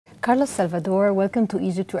Carlos Salvador, welcome to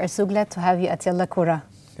Egypt. We are so glad to have you at Yalla Kura.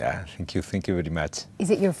 Yeah, thank you very much.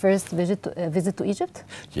 Is it your first visit to Egypt?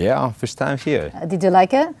 Yeah, first time here. Did you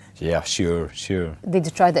like it? Yeah, sure. Did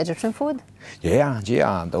you try the Egyptian food? Yeah,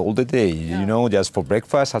 all the day, you know, just for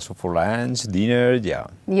breakfast, also for lunch, dinner, yeah.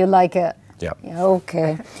 You like it? Yeah.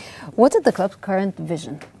 Okay. What is the club's current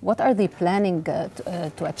vision? What are they planning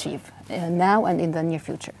to achieve now and in the near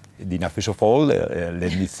future? Dina, first of all,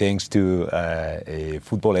 let me thanks to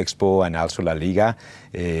Football Expo and also La Liga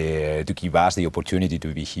to give us the opportunity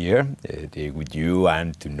to be here with you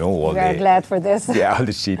and to know all We're glad for this. Yeah, all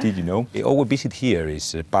the city, you know. Our visit here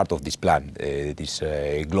is part of this plan, this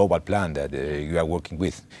global plan that we are working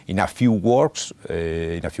with. In a few words,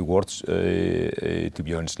 to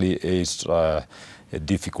be honest, it's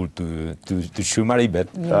difficult to summary, but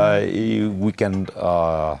we can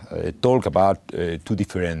talk about two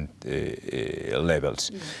different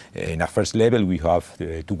levels. In a first level, we have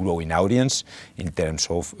to grow in audience in terms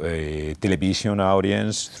of television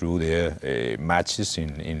audience through the matches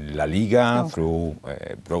in La Liga, through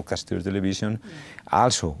broadcaster television,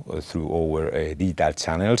 also through our digital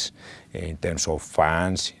channels in terms of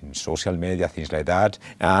fans, in social media, things like that.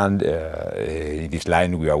 And in this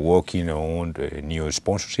line, we are working on new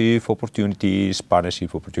sponsorship opportunities,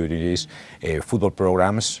 partnership opportunities, football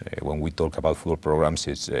programs. When we talk about football programs,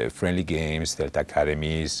 it's friendly games, Delta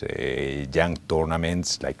academies, young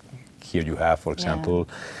tournaments, like here you have, for example.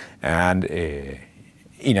 And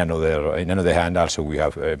in another hand, also we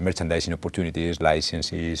have merchandising opportunities,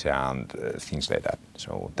 licenses, and things like that.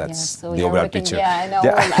 So that's the overall picture. Yeah, I know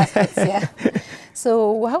all aspects. Yeah.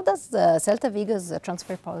 So how does Celta Vigo's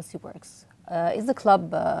transfer policy works? Is the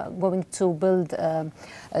club going to build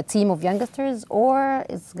a team of youngsters, or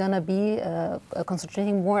is going to be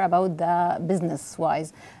concentrating more about the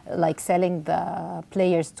business-wise, like selling the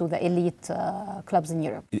players to the elite clubs in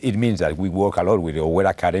Europe? It means that we work a lot with our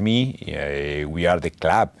academy. We are the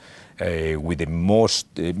club with the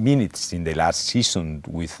most minutes in the last season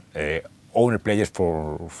with owner players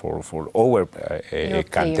for our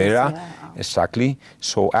cantera, exactly.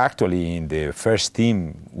 So actually in the first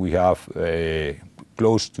team we have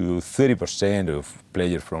close to 30% of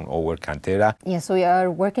players from our cantera. Yeah, so you are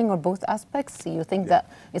working on both aspects. You think that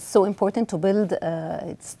it's so important to build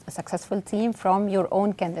a successful team from your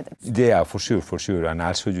own candidates? Yeah, for sure. And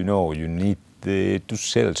also, you know, you need to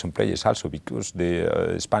sell some players also because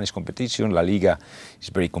the Spanish competition, La Liga, is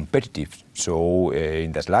very competitive. So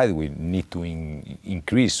in that slide, we need to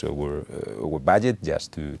increase our budget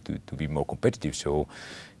just to be more competitive. So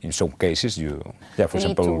in some cases, for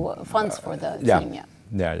example, need funds for the team.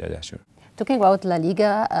 Yeah, sure. Talking about La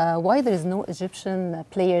Liga, why there is no Egyptian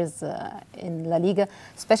players in La Liga,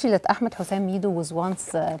 especially that Ahmed Houssam Mido was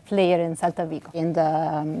once a player in Celta Vigo. In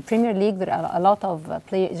the Premier League, there are a lot of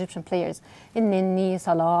Egyptian players. In Nini,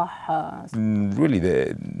 Salah. Really,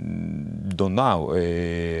 don't know.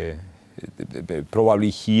 Probably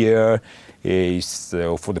here is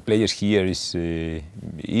for the players here is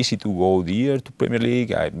easy to go here to Premier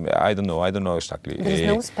League. I don't know exactly. There's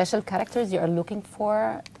no special characters you are looking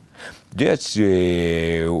for. Yes,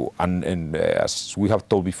 and as we have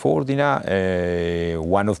told before, Dina,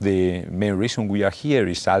 one of the main reasons we are here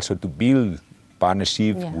is also to build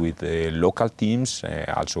partnership with local teams,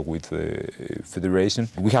 also with federation.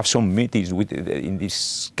 We have some meetings in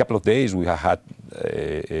this couple of days. We have had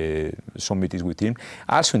some meetings with him.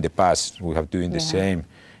 Also in the past, we have doing the same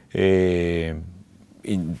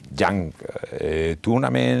in young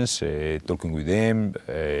tournaments, talking with them,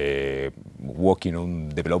 working on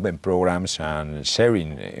development programs and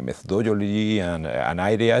sharing methodology and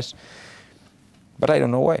ideas. But I don't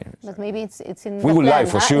know why. But maybe it's in we will lie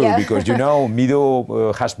for sure, because you know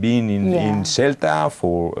Mido has been in Celta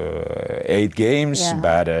for 8 games,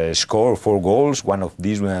 but scored 4 goals. One of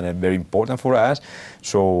these were very important for us.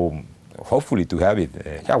 So hopefully to have it.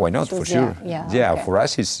 Why not? For sure. Okay. For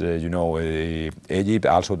us it's you know Egypt,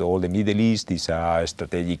 also all the Middle East is a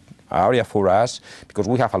strategic area for us because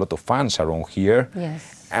we have a lot of fans around here.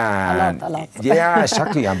 Yes. And a lot. Yeah,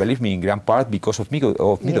 exactly. And believe me, in grand part because of Mido.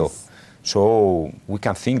 Yes. So we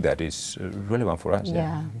can think that it's relevant for us.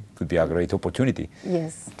 Yeah. Could be a great opportunity.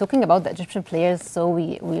 Yes. Talking about the Egyptian players, so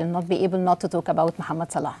we will not be able not to talk about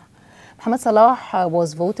Mohamed Salah. Mohamed Salah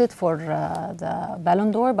was voted for the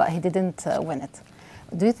Ballon d'Or, but he didn't win it.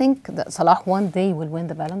 Do you think that Salah one day will win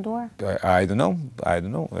the Ballon d'Or? I don't know.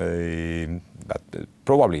 But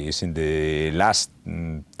probably it's in the last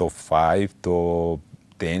top 5, top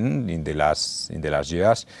 10 in the last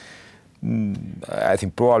years. I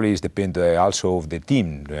think probably it depends also of the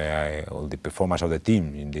team, or the performance of the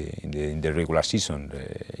team in the regular season,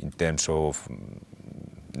 in terms of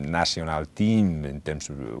national team in terms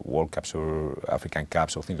of World Cups or African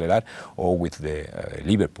Cups or things like that, or with the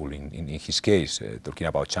Liverpool in his case, talking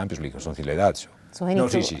about Champions League or something like that. So he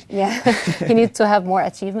needs to, yeah, he needs to have more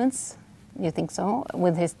achievements. You think so?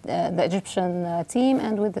 With his the Egyptian team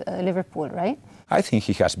and with Liverpool, right? I think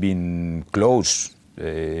he has been close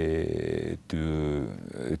to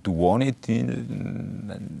won it 2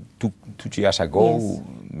 years ago, yes.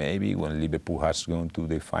 Maybe when Liverpool has gone to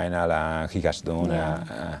the final and he has done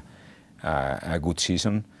a good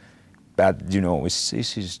season. But you know, it's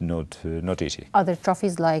not easy. Other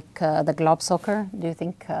trophies like the Globe Soccer, do you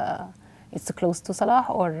think it's close to Salah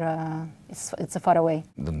or it's far away?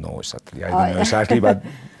 I don't know exactly. I don't know exactly, but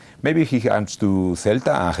maybe he comes to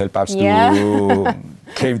Celta and help us to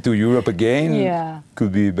came to Europe again. Yeah.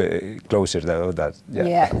 Could be closer to that.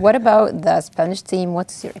 Yeah. What about the Spanish team?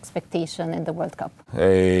 What's your expectation in the World Cup?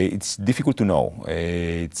 It's difficult to know.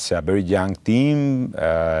 It's a very young team.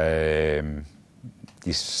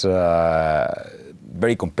 It's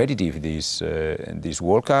very competitive, this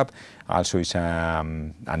World Cup. Also, it's a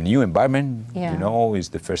new environment. Yeah. You know, it's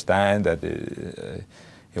the first time that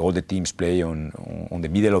all the teams play on the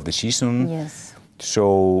middle of the season. Yes.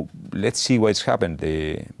 So let's see what's happened.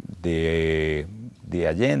 The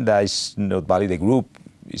agenda is not valid. The group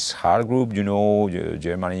is hard group. You know,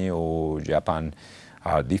 Germany or Japan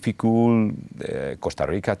are difficult. Costa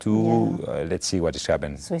Rica too. Yeah. Let's see what is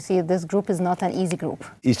happening. So you see, this group is not an easy group.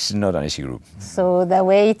 It's not an easy group. So the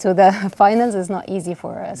way to the finals is not easy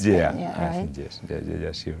for us. Yeah, right? I think yes.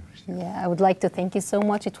 Yeah, sure. Yeah, I would like to thank you so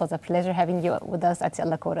much. It was a pleasure having you with us at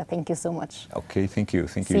Yalla Kora. Thank you so much. Okay, thank you.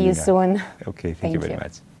 See you soon. Okay, thank you very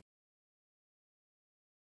much.